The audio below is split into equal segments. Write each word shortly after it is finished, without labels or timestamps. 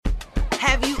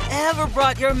Have you ever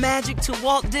brought your magic to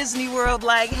Walt Disney World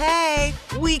like, hey,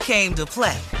 we came to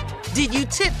play? Did you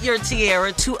tip your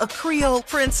tiara to a Creole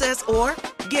princess or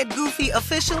get goofy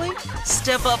officially?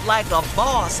 Step up like a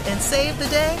boss and save the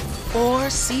day? Or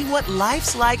see what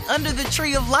life's like under the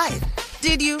tree of life?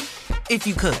 Did you? If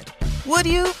you could. Would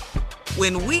you?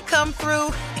 When we come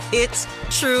through, it's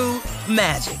true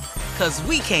magic. 'Cause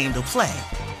we came to play.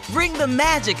 Bring the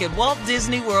magic at Walt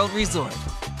Disney World Resort.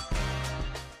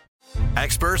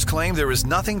 Experts claim there is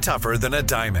nothing tougher than a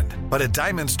diamond. But at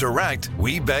Diamonds Direct,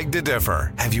 we beg to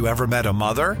differ. Have you ever met a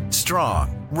mother?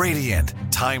 Strong, radiant,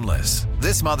 timeless.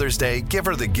 This Mother's Day, give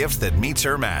her the gift that meets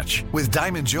her match. With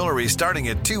diamond jewelry starting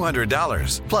at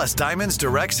 $200. Plus Diamonds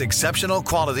Direct's exceptional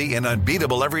quality and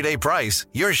unbeatable everyday price,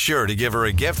 you're sure to give her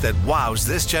a gift that wows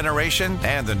this generation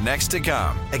and the next to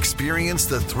come. Experience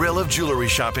the thrill of jewelry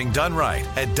shopping done right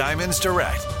at Diamonds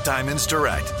Direct. Diamonds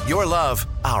Direct. Your love,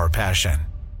 our passion.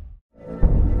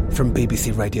 From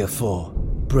BBC Radio 4,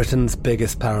 Britain's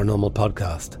biggest paranormal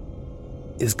podcast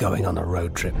is going on a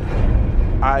road trip.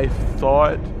 I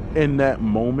thought in that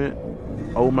moment,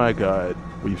 oh my God,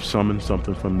 we've summoned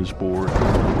something from this board.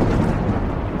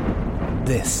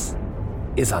 This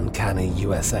is Uncanny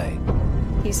USA.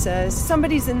 He says,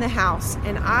 somebody's in the house,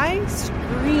 and I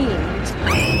screamed.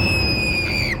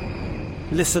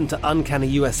 Listen to Uncanny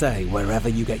USA wherever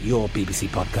you get your BBC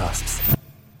podcasts,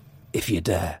 if you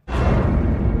dare.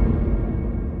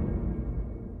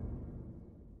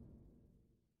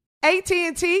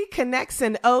 AT&T connects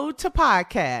an ode to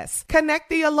podcasts.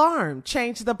 Connect the alarm.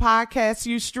 Change the podcast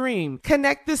you stream.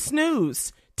 Connect the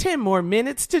snooze. 10 more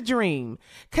minutes to dream.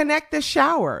 Connect the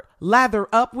shower. Lather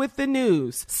up with the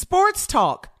news. Sports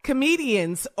talk,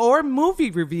 comedians, or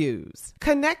movie reviews.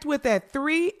 Connect with that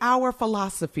 3-hour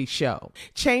philosophy show.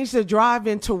 Change the drive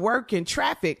into work in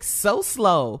traffic so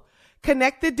slow.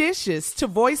 Connect the dishes to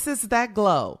voices that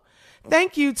glow.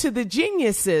 Thank you to the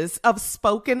geniuses of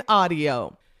spoken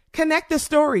audio. Connect the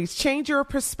stories, change your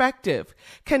perspective.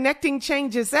 Connecting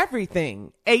changes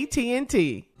everything.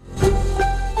 AT&T.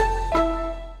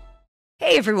 Hey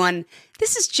everyone,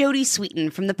 this is Jodie Sweetin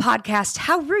from the podcast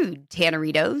How Rude,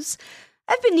 Tanneritos.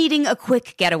 I've been needing a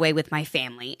quick getaway with my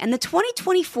family, and the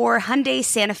 2024 Hyundai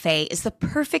Santa Fe is the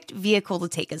perfect vehicle to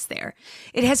take us there.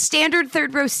 It has standard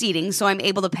third-row seating, so I'm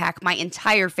able to pack my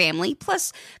entire family,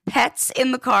 plus pets,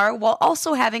 in the car, while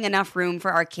also having enough room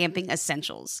for our camping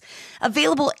essentials.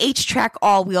 Available H-Track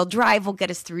all-wheel drive will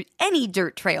get us through any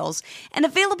dirt trails, and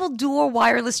available dual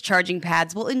wireless charging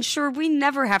pads will ensure we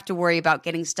never have to worry about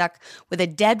getting stuck with a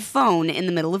dead phone in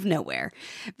the middle of nowhere.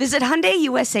 Visit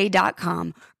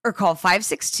HyundaiUSA.com or call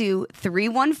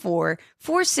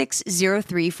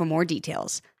 562-314-4603 for more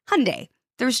details. Hyundai,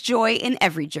 there's joy in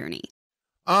every journey.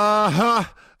 I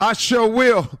sure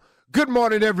will. Good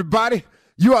morning, everybody.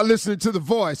 You are listening to The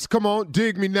Voice. Come on,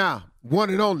 dig me now.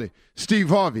 One and only, Steve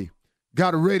Harvey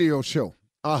got a radio show.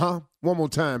 One more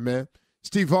time, man.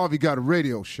 Steve Harvey got a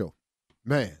radio show.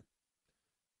 Man,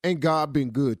 ain't God been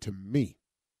good to me?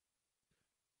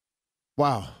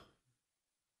 Wow.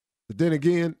 But then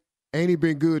again, ain't he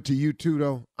been good to you too,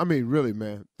 though? I mean, really,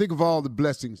 man. Think of all the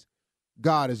blessings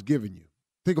God has given you.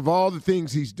 Think of all the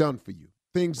things he's done for you.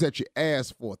 Things that you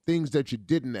asked for, things that you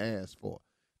didn't ask for,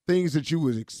 things that you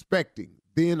was expecting.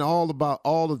 Then all about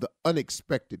all of the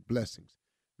unexpected blessings.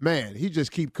 Man, he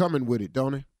just keep coming with it,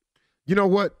 don't he? You know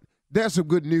what? There's some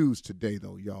good news today,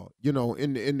 though, y'all. You know,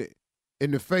 in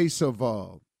the face of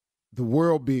the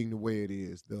world being the way it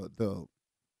is,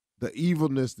 the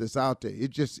evilness that's out there,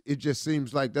 it just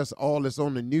seems like that's all that's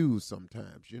on the news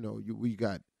sometimes. You know, we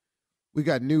got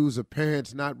news of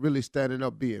parents not really standing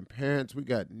up being parents. We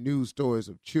got news stories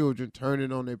of children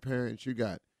turning on their parents. You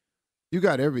got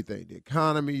everything. The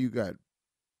economy, you got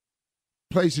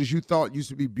places you thought used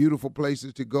to be beautiful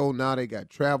places to go. Now they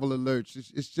got travel alerts.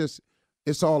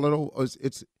 It's all over.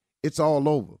 It's all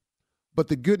over. But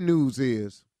the good news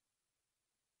is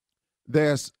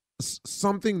there's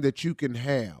something that you can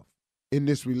have in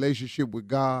this relationship with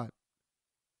God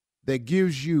that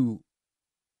gives you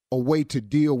a way to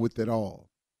deal with it all.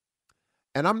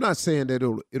 And I'm not saying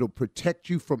that it'll protect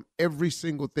you from every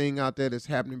single thing out there that's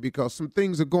happening, because some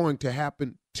things are going to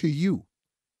happen to you.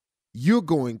 You're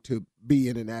going to be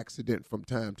in an accident from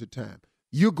time to time.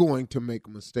 You're going to make a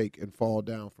mistake and fall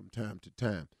down from time to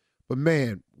time. But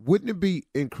man, wouldn't it be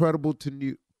incredible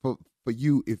for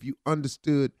you if you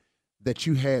understood that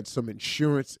you had some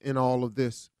insurance in all of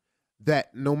this?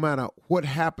 That no matter what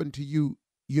happened to you,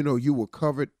 you know, you were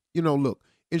covered. You know, look,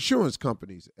 insurance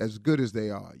companies, as good as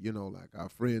they are, you know, like our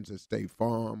friends at State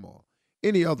Farm or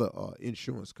any other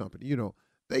insurance company, you know,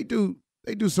 they do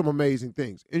some amazing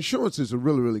things. Insurance is a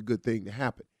really, really good thing to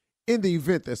happen. in the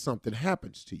event that something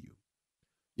happens to you.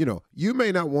 You know, you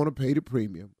may not want to pay the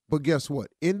premium, but guess what?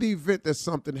 In the event that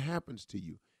something happens to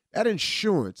you, that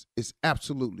insurance is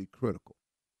absolutely critical.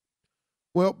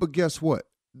 Well, but guess what?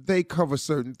 They cover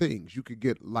certain things. You could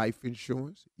get life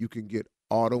insurance. You can get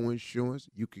auto insurance.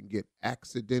 You can get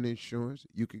accident insurance.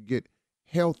 You can get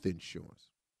health insurance.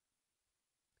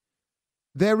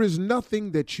 There is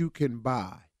nothing that you can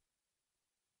buy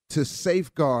to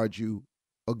safeguard you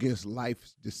against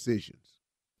life's decisions.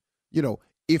 You know,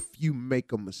 if you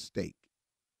make a mistake,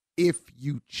 if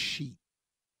you cheat,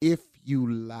 if you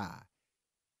lie,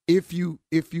 if you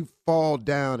fall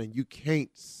down and you can't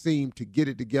seem to get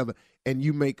it together and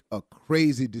you make a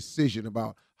crazy decision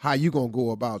about how you're going to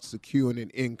go about securing an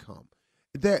income,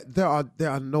 there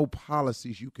are no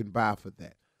policies you can buy for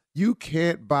that. You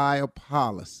can't buy a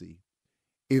policy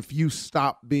if you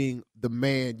stop being the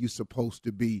man you're supposed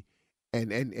to be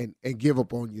and give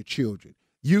up on your children.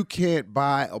 You can't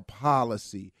buy a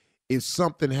policy if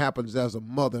something happens as a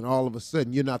mother and all of a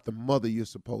sudden you're not the mother you're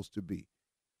supposed to be.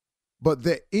 But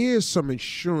there is some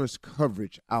insurance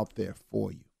coverage out there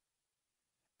for you.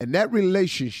 And that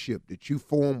relationship that you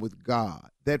form with God,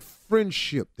 that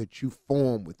friendship that you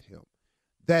form with him,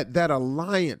 that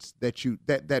alliance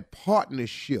that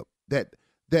partnership,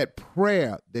 that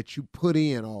prayer that you put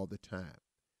in all the time,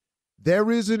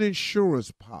 there is an insurance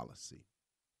policy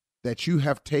that you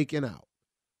have taken out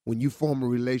when you form a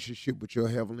relationship with your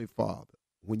Heavenly Father,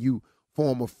 when you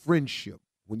form a friendship,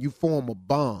 when you form a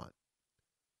bond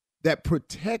that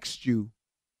protects you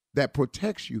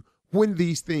when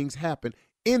these things happen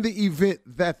in the event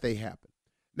that they happen.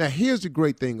 Now, here's the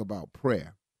great thing about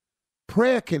prayer.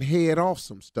 Prayer can head off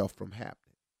some stuff from happening.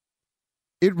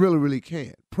 It really, really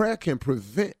can. Prayer can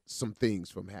prevent some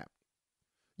things from happening.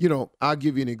 You know, I'll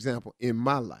give you an example in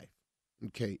my life.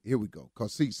 Okay, here we go.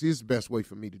 Because, see, this is the best way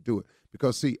for me to do it.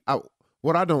 Because, see,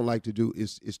 what I don't like to do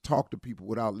is talk to people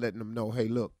without letting them know, hey,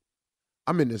 look,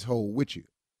 I'm in this hole with you.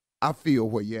 I feel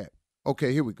where you're at.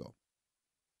 Okay, here we go.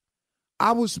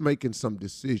 I was making some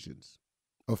decisions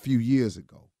a few years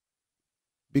ago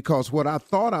because what I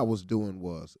thought I was doing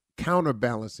was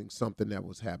counterbalancing something that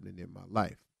was happening in my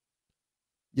life.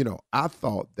 You know, I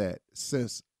thought that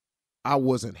since I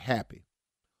wasn't happy,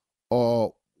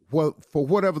 or for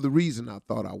whatever the reason I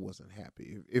thought I wasn't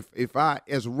happy, if I,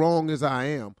 as wrong as I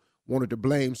am, wanted to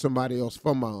blame somebody else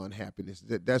for my unhappiness,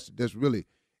 that's really,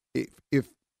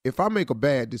 if I make a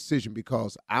bad decision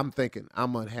because I'm thinking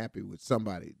I'm unhappy with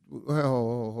somebody,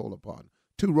 hold up, partner.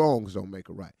 Two wrongs don't make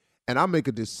a right. And I make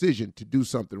a decision to do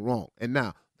something wrong. And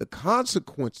now the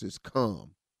consequences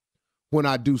come when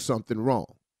I do something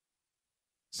wrong.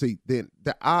 See, then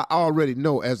I already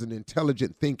know as an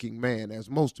intelligent thinking man, as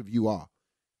most of you are,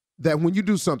 that when you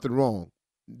do something wrong,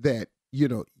 that, you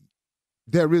know,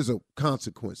 there is a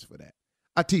consequence for that.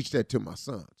 I teach that to my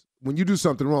sons. When you do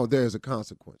something wrong, there is a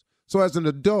consequence. So as an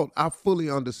adult, I fully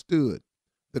understood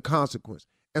the consequence.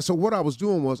 And so what I was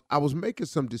doing was I was making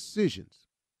some decisions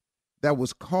that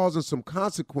was causing some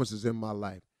consequences in my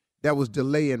life, that was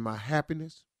delaying my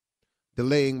happiness,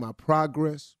 delaying my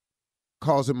progress,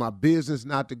 causing my business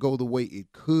not to go the way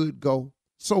it could go,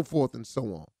 so forth and so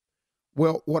on.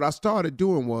 Well, what I started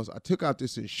doing was I took out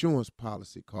this insurance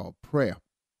policy called prayer,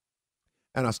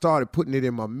 and I started putting it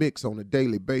in my mix on a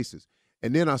daily basis.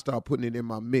 And then I started putting it in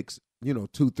my mix,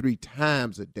 2-3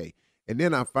 times a day. And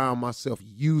then I found myself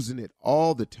using it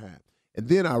all the time. And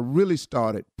then I really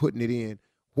started putting it in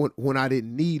when I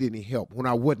didn't need any help, when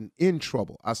I wasn't in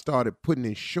trouble. I started putting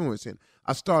insurance in.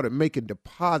 I started making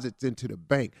deposits into the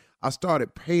bank. I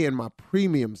started paying my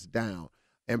premiums down.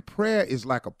 And prayer is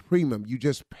like a premium. You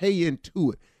just pay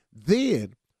into it.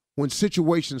 Then when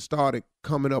situations started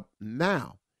coming up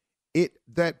now,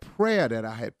 that prayer that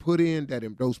I had put in,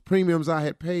 those premiums I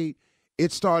had paid,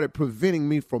 it started preventing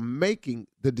me from making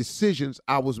the decisions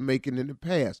I was making in the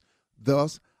past.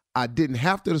 Thus, I didn't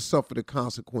have to suffer the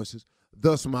consequences.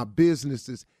 Thus, my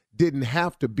businesses didn't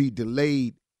have to be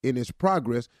delayed in its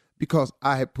progress because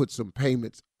I had put some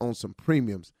payments on some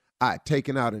premiums. I had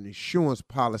taken out an insurance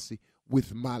policy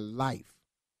with my life,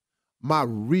 my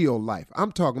real life.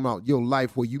 I'm talking about your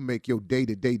life where you make your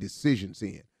day-to-day decisions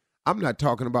in. I'm not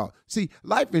talking about, see,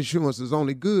 life insurance is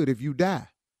only good if you die.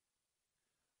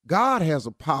 God has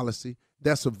a policy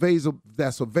that's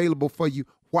available for you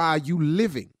while you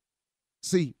living.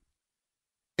 See,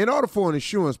 in order for an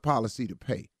insurance policy to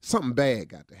pay, something bad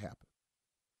got to happen.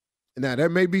 Now, there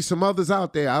may be some others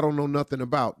out there I don't know nothing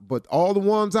about, but all the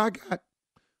ones I got,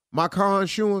 my car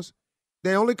insurance,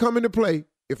 they only come into play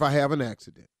if I have an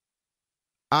accident.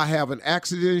 I have an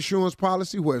accident insurance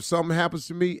policy where if something happens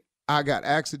to me, I got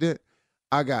accident,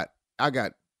 I got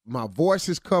my voice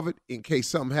is covered in case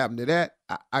something happened to that.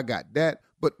 I got that,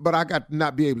 but I got to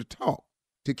not be able to talk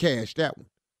to cash that one.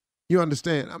 You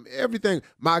understand? I mean, everything.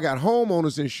 I got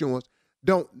homeowners insurance.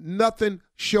 Don't nothing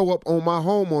show up on my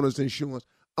homeowners insurance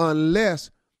unless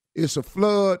it's a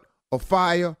flood, a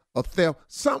fire, a theft.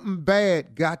 Something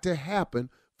bad got to happen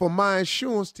for my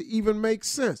insurance to even make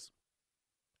sense.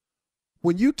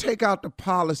 When you take out the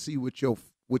policy with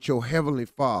your Heavenly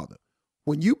Father,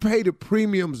 when you pay the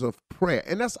premiums of prayer,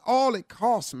 and that's all it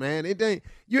costs, man.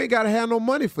 You ain't got to have no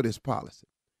money for this policy.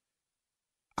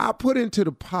 I put into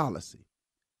the policy.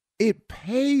 It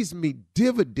pays me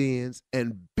dividends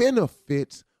and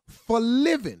benefits for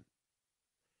living.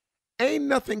 Ain't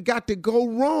nothing got to go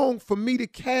wrong for me to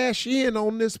cash in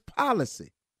on this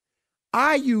policy.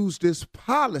 I use this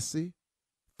policy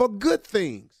for good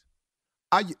things.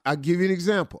 I'll give you an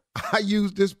example. I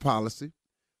use this policy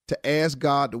to ask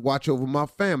God to watch over my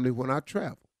family when I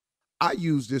travel. I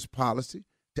use this policy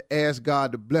to ask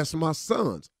God to bless my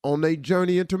sons on their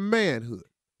journey into manhood.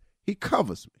 He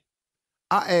covers me.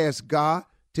 I ask God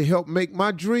to help make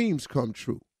my dreams come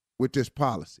true with this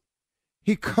policy.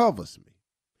 He covers me.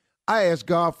 I ask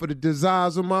God for the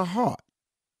desires of my heart.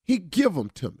 He give them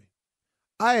to me.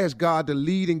 I ask God to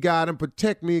lead and guide and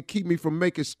protect me and keep me from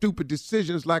making stupid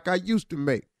decisions like I used to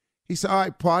make. He said, all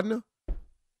right, partner,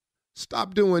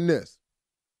 stop doing this.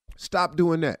 Stop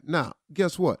doing that. Now,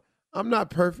 guess what? I'm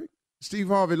not perfect. Steve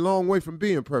Harvey, long way from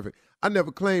being perfect. I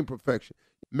never claimed perfection.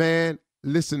 Man,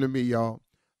 listen to me, y'all.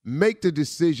 Make the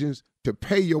decisions to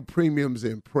pay your premiums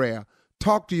in prayer.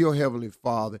 Talk to your Heavenly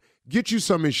Father. Get you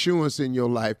some insurance in your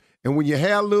life. And when you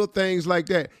have little things like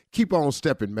that, keep on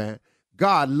stepping, man.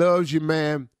 God loves you,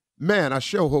 man. Man, I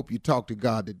sure hope you talk to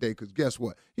God today, because guess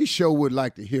what? He sure would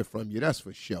like to hear from you. That's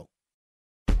for sure.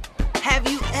 Have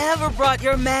you ever brought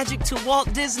your magic to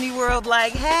Walt Disney World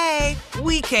like, hey,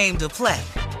 we came to play?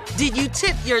 Did you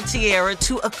tip your tiara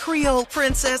to a Creole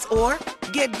princess or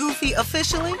get goofy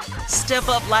officially? Step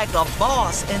up like a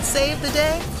boss and save the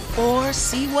day? Or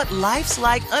see what life's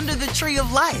like under the tree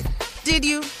of life? Did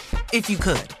you? If you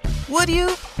could. Would you?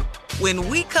 When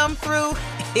we come through,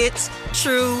 it's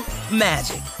true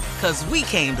magic. 'Cause we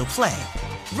came to play.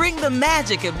 Bring the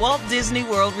magic at Walt Disney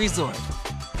World Resort.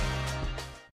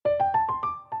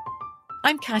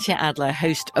 I'm Katya Adler,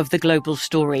 host of The Global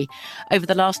Story. Over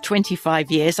the last 25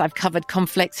 years, I've covered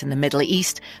conflicts in the Middle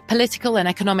East, political and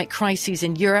economic crises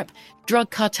in Europe,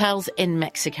 drug cartels in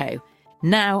Mexico.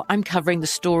 Now I'm covering the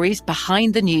stories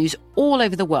behind the news all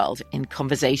over the world in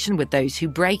conversation with those who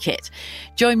break it.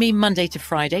 Join me Monday to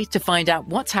Friday to find out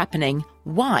what's happening,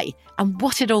 why, and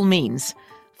what it all means.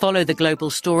 Follow The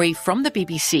Global Story from the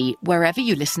BBC wherever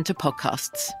you listen to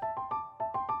podcasts.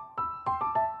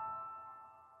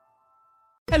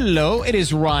 Hello, it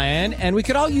is Ryan, and we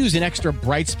could all use an extra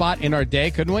bright spot in our day,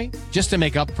 couldn't we? Just to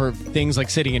make up for things like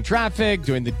sitting in traffic,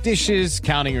 doing the dishes,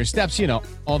 counting your steps, you know,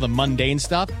 all the mundane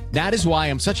stuff. That is why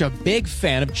I'm such a big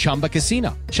fan of Chumba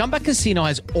Casino. Chumba Casino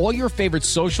has all your favorite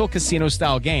social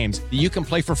casino-style games that you can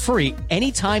play for free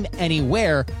anytime,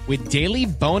 anywhere with daily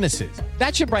bonuses.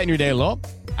 That should brighten your day a little.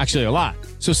 Actually, a lot.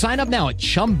 So sign up now at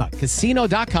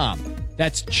ChumbaCasino.com.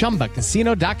 That's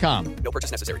ChumbaCasino.com. No purchase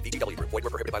necessary. VGW Group. Void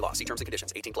where prohibited by law. See terms and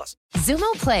conditions. 18+.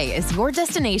 Xumo Play is your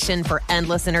destination for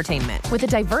endless entertainment. With a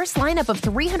diverse lineup of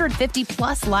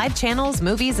 350-plus live channels,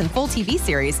 movies, and full TV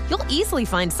series, you'll easily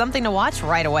find something to watch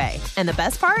right away. And the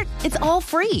best part? It's all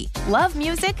free. Love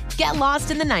music? Get lost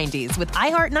in the 90s with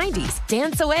iHeart 90s.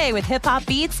 Dance away with hip-hop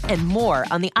beats and more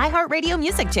on the iHeartRadio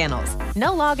music channels.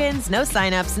 No logins, no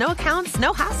signups, no accounts,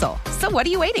 no hassle. So what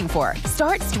are you waiting for?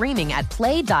 Start streaming at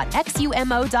play.xumo.com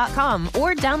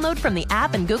or download from the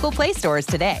app and Google Play stores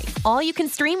today. All you can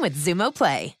stream with Xumo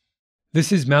Play.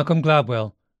 This is Malcolm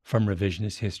Gladwell from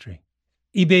Revisionist History.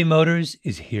 eBay Motors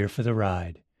is here for the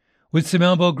ride. With some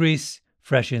elbow grease,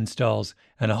 fresh installs,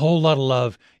 and a whole lot of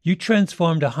love, you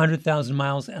transformed 100,000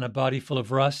 miles and a body full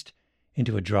of rust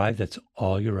into a drive that's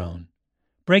all your own.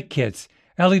 Brake kits,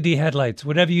 LED headlights,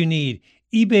 whatever you need,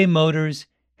 eBay Motors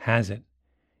has it.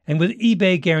 And with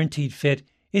eBay Guaranteed Fit,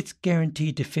 it's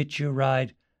guaranteed to fit your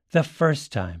ride the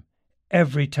first time,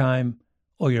 every time,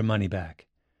 or your money back.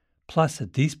 Plus,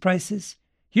 at these prices,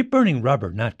 you're burning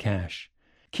rubber, not cash.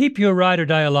 Keep your ride or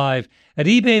die alive at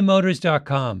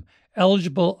ebaymotors.com.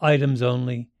 Eligible items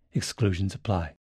only. Exclusions apply.